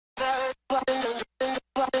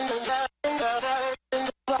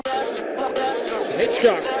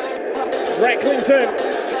Hitchcock. Frecklington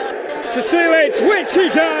to seal it, which he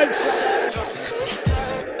does.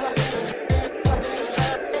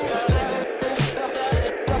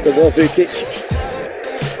 Vukic.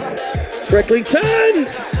 Frecklington!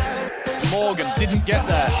 Morgan didn't get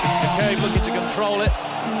there. McCabe looking to control it.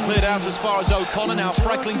 Cleared out as far as O'Connor. Now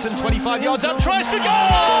Frecklington 25 yards up, tries to go!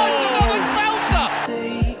 Another belter!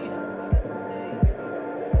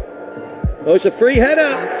 Oh, it's a free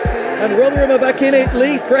header. And Rotherham are back in it.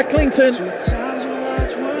 Lee Frecklington.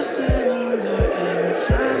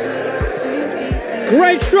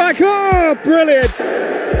 Great strike! Oh, brilliant!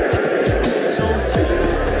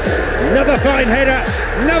 Another fine header,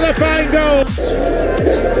 another fine goal.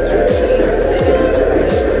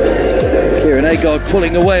 Kieran Agog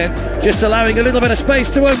pulling away and just allowing a little bit of space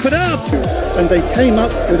to open up. And they came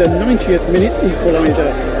up with a 90th minute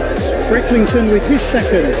equaliser. Frecklington with his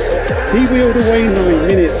second. He wheeled away 9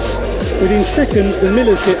 minutes. Within seconds, the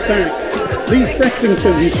Millers hit back. Lee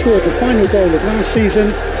Frecklington, who scored the final goal of last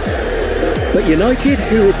season. But United,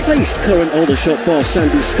 who replaced current Aldershot boss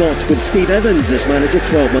Andy Scott with Steve Evans as manager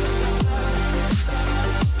 12 months.